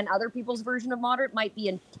moderate and other people's version of moderate might be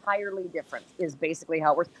entirely different, is basically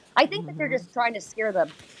how it works. I think that they're just trying to scare the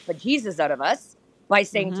bejesus out of us by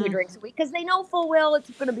saying 2 drinks a week, because they know full well it's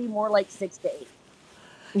going to be more like 6 to 8.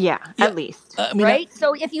 Yeah, at least. Right?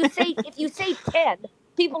 So if you say 10,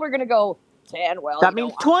 people are going to go, 10, well, that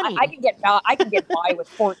means 20. I can get by with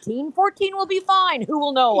 14. 14 will be fine. Who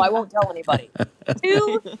will know? I won't tell anybody.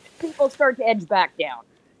 2, people start to edge back down.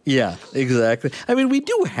 Yeah, exactly. I mean, we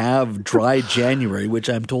do have dry January, which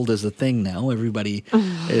I'm told is a thing now. Everybody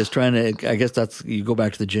is trying to, I guess you go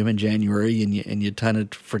back to the gym in January and you kind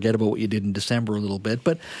of forget about what you did in December a little bit.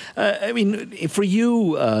 But, I mean, for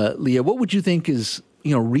you, Leah, what would you think is,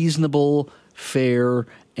 reasonable, fair,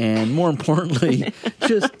 and more importantly,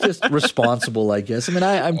 just responsible, I guess. I mean,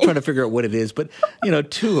 I'm trying to figure out what it is, but,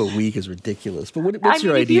 2 a week is ridiculous. But what's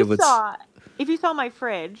your idea of what's... If you saw my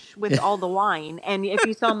fridge with all the wine, and if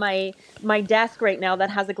you saw my desk right now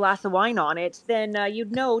that has a glass of wine on it, then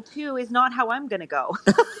you'd know 2 is not how I'm going to go.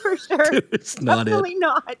 For sure. It's not Definitely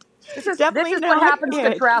not. This is what happens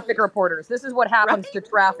to traffic reporters. This is what happens to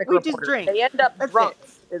traffic reporters. Just drink. They end up drunk.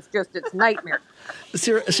 It's nightmare.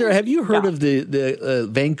 Sarah, have you heard of the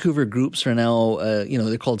Vancouver groups are now,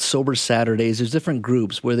 they're called Sober Saturdays. There's different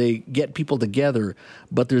groups where they get people together,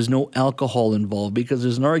 but there's no alcohol involved, because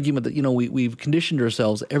there's an argument that, we've conditioned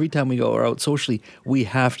ourselves every time we go out socially, we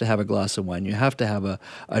have to have a glass of wine. You have to have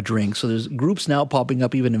a drink. So there's groups now popping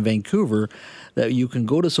up even in Vancouver that you can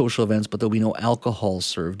go to social events, but there'll be no alcohol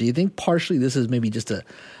served. Do you think partially this is maybe just a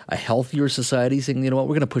healthier society saying, we're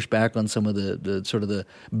going to push back on some of the sort of the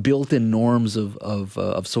built-in norms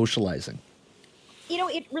of socializing?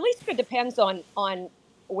 It really sort of depends on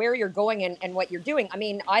where you're going and what you're doing. I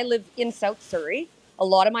mean, I live in South Surrey. A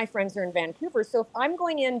lot of my friends are in Vancouver. So if I'm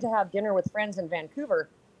going in to have dinner with friends in Vancouver,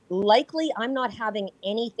 likely I'm not having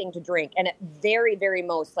anything to drink. And at very, very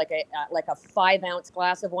most, like a 5-ounce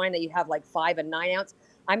glass of wine that you have 5 and 9 ounce.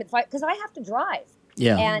 I'm at 5 because I have to drive.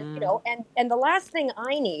 Yeah. And, and the last thing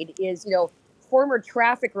I need is, former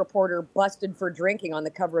traffic reporter busted for drinking on the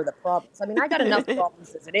cover of the Province. I mean, I got enough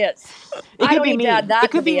problems as it is. I don't need to add that.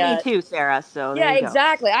 It could be me too, Sarah. So yeah,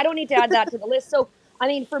 exactly. I don't need to add that to the list. So, I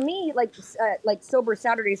mean, for me, like sober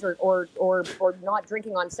Saturdays or not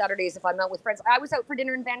drinking on Saturdays if I'm out with friends. I was out for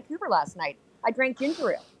dinner in Vancouver last night. I drank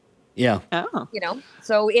ginger ale. Yeah. Oh.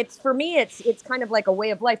 So it's for me, it's kind of like a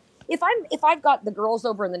way of life. If I've got the girls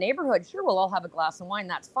over in the neighborhood, sure, we'll all have a glass of wine.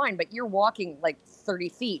 That's fine. But you're walking 30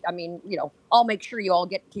 feet. I mean, I'll make sure you all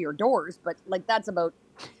get to your doors. But that's about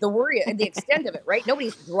the worry and the extent of it, right?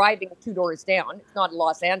 Nobody's driving 2 doors down. It's not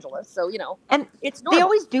Los Angeles. So, and it's normal. They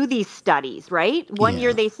always do these studies, right? One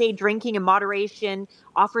year they say drinking in moderation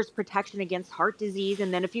offers protection against heart disease.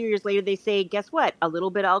 And then a few years later, they say, guess what? A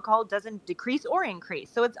little bit of alcohol doesn't decrease or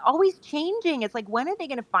increase. So it's always changing. It's when are they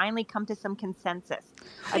going to finally come to some consensus?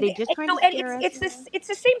 Are they just trying to scare us? It's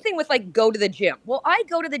the same thing with go to the gym. Well, I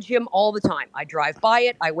go to the gym all the time. I drive by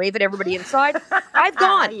it. I wave at everybody inside. I've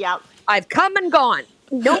gone. Yep. I've come and gone.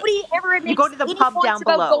 Nobody ever makes go to the any pub points down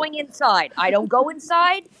about below. Going inside. I don't go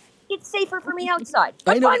inside. It's safer for me outside.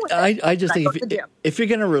 I know. Fine with that. I just think if you're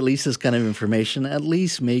going to release this kind of information, at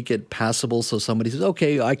least make it passable so somebody says,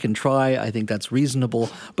 okay, I can try. I think that's reasonable.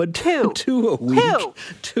 But two a week.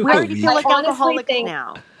 Two I a already week. feel like alcoholics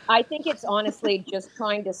now. I think it's honestly just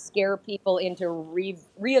trying to scare people into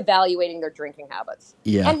reevaluating their drinking habits.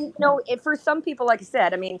 Yeah. And, for some people, like I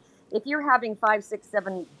said, I mean, if you're having 5, 6,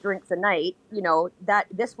 7 drinks a night, that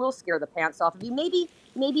this will scare the pants off of you.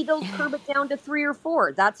 Maybe they'll curb it down to 3 or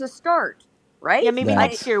 4. That's a start, right? Yeah, maybe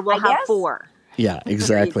next year we'll have 4. Yeah,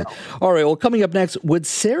 exactly. All right, well, coming up next, would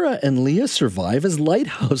Sarah and Leah survive as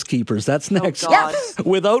lighthouse keepers? That's next. Oh, God. Yes.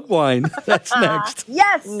 Without wine. That's next.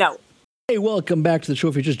 Yes. No. Hey, welcome back to the show.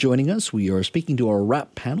 If you're just joining us, we are speaking to our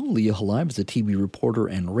rap panel. Leah Halib is a TV reporter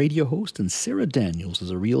and radio host, and Sarah Daniels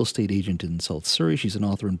is a real estate agent in South Surrey. She's an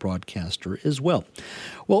author and broadcaster as well.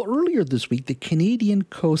 Well, earlier this week, the Canadian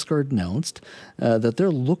Coast Guard announced that they're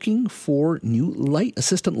looking for new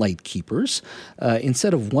assistant light keepers.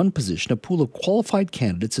 Instead of one position, a pool of qualified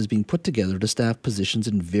candidates is being put together to staff positions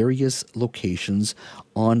in various locations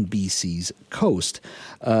on BC's coast.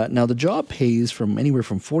 Now, the job pays from anywhere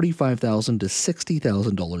from $45,000 to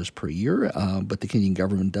 $60,000 per year, but the Canadian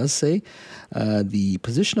government does say the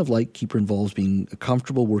position of light keeper involves being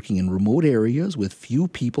comfortable working in remote areas with few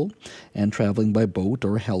people and traveling by boat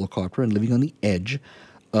or helicopter and living on the edge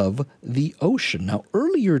of the ocean. Now,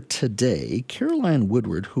 earlier today, Caroline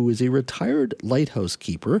Woodward, who is a retired lighthouse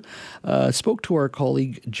keeper, spoke to our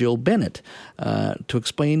colleague Jill Bennett to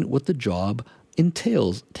explain what the job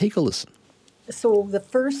entails. Take a listen. So the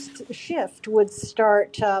first shift would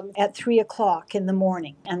start at 3 o'clock in the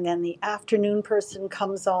morning, and then the afternoon person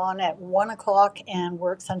comes on at 1 o'clock and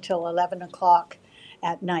works until 11 o'clock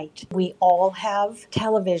at night. We all have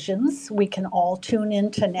televisions. We can all tune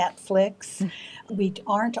into Netflix. We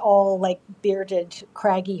aren't all like bearded,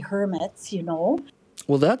 craggy hermits, you know.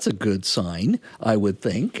 Well, that's a good sign, I would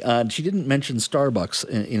think. She didn't mention Starbucks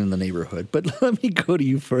in the neighborhood, but let me go to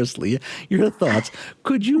you first, Leah. Your thoughts.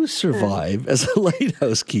 Could you survive as a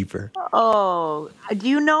lighthouse keeper? Oh, do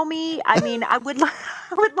you know me? I mean, I would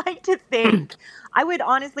like to think. I would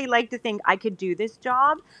honestly like to think I could do this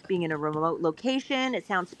job, being in a remote location. It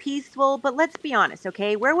sounds peaceful, but let's be honest,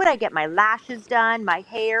 okay? Where would I get my lashes done, my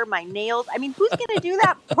hair, my nails? I mean, who's going to do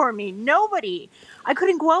that for me? Nobody. I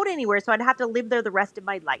couldn't go out anywhere, so I'd have to live there the rest of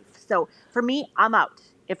my life. So for me, I'm out.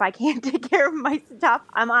 If I can't take care of my stuff,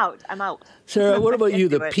 I'm out. Sarah, what about you?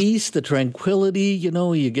 The peace, the tranquility,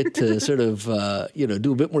 you get to sort of,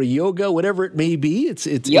 do a bit more yoga, whatever it may be. It's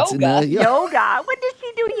yoga. Yoga? When did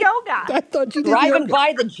she do yoga? I thought you did Driving yoga.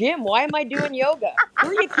 by the gym. Why am I doing yoga? Who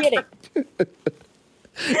are you kidding?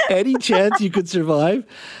 Any chance you could survive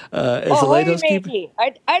as a lighthouse keeper?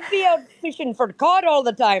 I'd be out fishing for cod all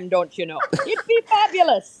the time, don't you know? It'd be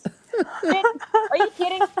fabulous. Are you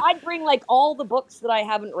kidding? I'd bring like all the books that I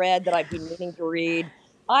haven't read that I've been meaning to read.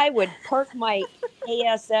 I would park my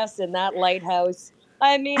ASS in that lighthouse.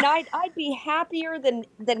 I mean, I'd be happier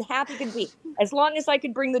than happy could be. As long as I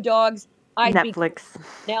could bring the dogs, I'd Netflix.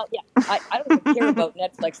 Now, yeah, I don't even care about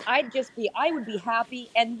Netflix. I would be happy.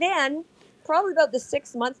 And then probably about the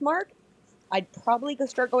 6-month mark, I'd probably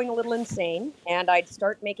start going a little insane, and I'd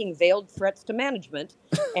start making veiled threats to management,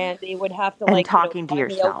 and they would have to talking to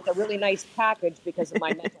yourself. A really nice package because of my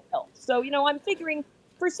mental health. So, I'm figuring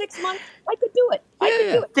for 6 months, I could do it. I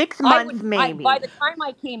could do it. 6 months, maybe. By the time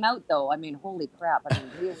I came out, though, I mean, holy crap. I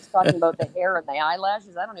mean, he was talking about the hair and the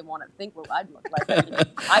eyelashes. I don't even want to think what I'd look like. I mean,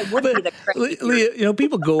 I would be the crazy. Leah,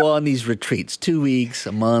 people go on these retreats, 2 weeks,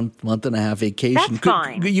 a month and a half vacation. That's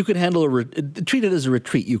fine. You could handle treat it as a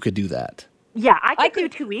retreat. You could do that. Yeah, I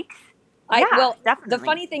could do 2 weeks. Well, definitely. The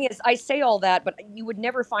funny thing is, I say all that, but you would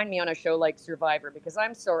never find me on a show like Survivor because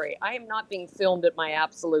I'm sorry, I am not being filmed at my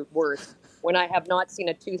absolute worst when I have not seen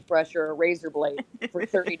a toothbrush or a razor blade for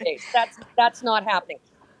 30 days. That's not happening.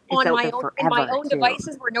 It's On my own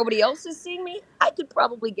devices where nobody else is seeing me, I could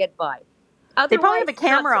probably get by. They probably have a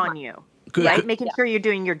camera not so on you. Right, making sure you're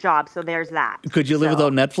doing your job. So there's that. Could you live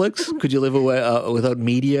without Netflix? Could you live without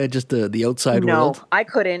media, just the outside world? No, I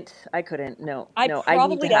couldn't. No. I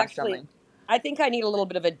need to have something. I think I need a little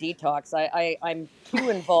bit of a detox. I'm too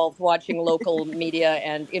involved watching local media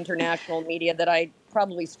and international media that I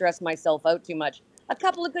probably stress myself out too much. A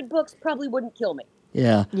couple of good books probably wouldn't kill me.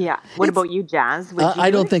 Yeah. What about you, Jazz?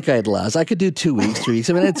 I don't think I'd last. I could do 2 weeks, 3 weeks.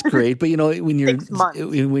 I mean, it's great, but when you're 6 months.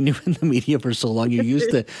 When you're in the media for so long, you're used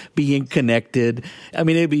to being connected. I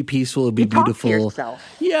mean, it'd be peaceful, it'd be beautiful. Talk to yourself.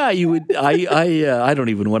 Yeah, you would. I don't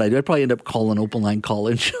even know what I do. I'd probably end up calling open line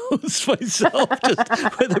call-in shows myself,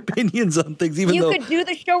 just with opinions on things. You could do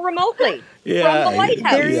the show remotely from the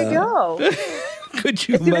lighthouse. There you go. Could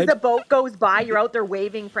you as soon as a boat goes by, you're out there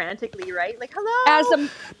waving frantically, right? Like, hello.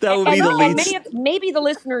 That would be the lead. Maybe the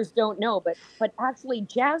listeners don't know, but actually,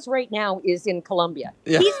 Jazz right now is in Colombia.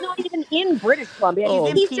 Yeah. He's not even in British Columbia.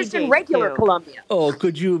 He's just in regular Colombia. Oh,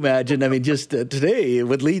 could you imagine? I mean, just today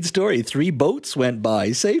with lead story, 3 boats went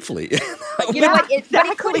by safely. But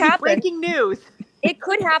it could happen. Breaking news. It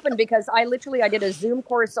could happen because I did a Zoom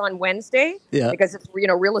course on Wednesday because it's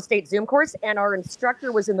real estate Zoom course, and our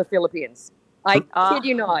instructor was in the Philippines. I kid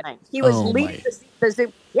you not. Nice. He was leading the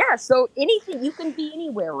Zoom. Yeah, so anything, you can be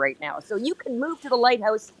anywhere right now. So you can move to the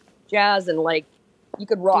lighthouse, Jazz, and You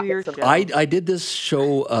could rock Do your it. show. I did this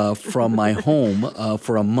show from my home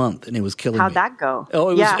for a month, and it was killing me. How'd that go? Oh,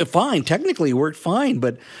 it was fine. Technically, it worked fine.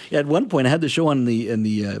 But at one point, I had the show on,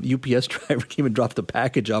 the UPS driver came and dropped the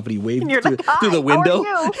package off, and he waved through the window.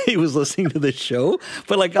 He was listening to the show.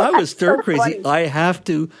 But I was stir crazy. Funny. I have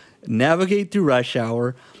to navigate through rush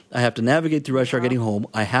hour. I have to navigate through rush hour getting home.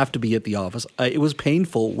 I have to be at the office. It was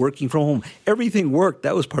painful working from home. Everything worked.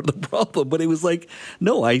 That was part of the problem. But it was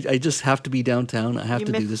no, I just have to be downtown. I have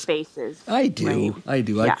to do this. Spaces. I do. Right? I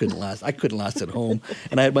do. Yeah. I couldn't last at home.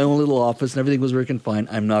 And I had my own little office and everything was working fine.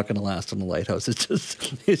 I'm not going to last in the lighthouse. It's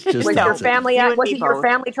just. Was your family? You and Was me it your both.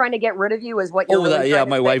 family trying to get rid of you? Is what you're really yeah, trying to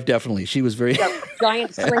my say? wife definitely. She was very.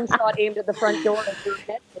 Giant slingshot aimed at the front door and through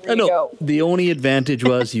it. There you No, go. the only advantage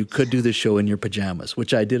was you could do the show in your pajamas,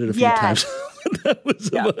 which I did it a few times. That was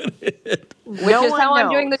about it. Which is how I'm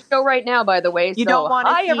doing the show right now, by the way. You so, don't want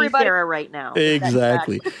to hi, see everybody. Sarah right now.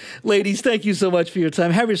 Exactly. Ladies, thank you so much for your time.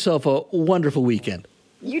 Have yourself a wonderful weekend.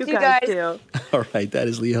 You two guys. too. All right, that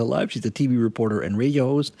is Leah Live. She's a TV reporter and radio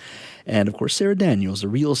host. And, of course, Sarah Daniels, a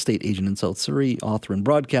real estate agent in South Surrey, author and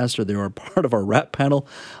broadcaster. They are part of our rap panel.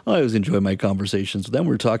 I always enjoy my conversations with them.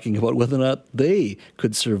 We're talking about whether or not they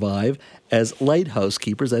could survive as lighthouse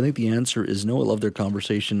keepers. I think the answer is no. I love their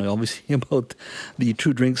conversation, obviously, about the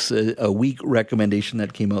 2 drinks a week recommendation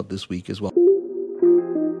that came out this week as well.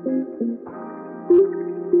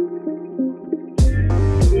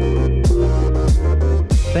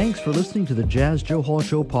 Thanks for listening to the Jazz Joe Hall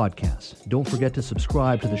Show podcast. Don't forget to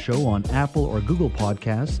subscribe to the show on Apple or Google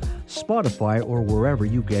Podcasts, Spotify, or wherever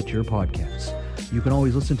you get your podcasts. You can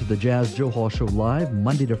always listen to the Jazz Joe Hall Show live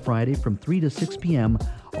Monday to Friday from 3 to 6 p.m.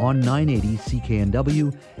 on 980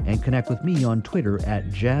 CKNW and connect with me on Twitter at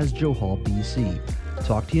Jazz Joe Hall BC.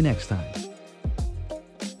 Talk to you next time.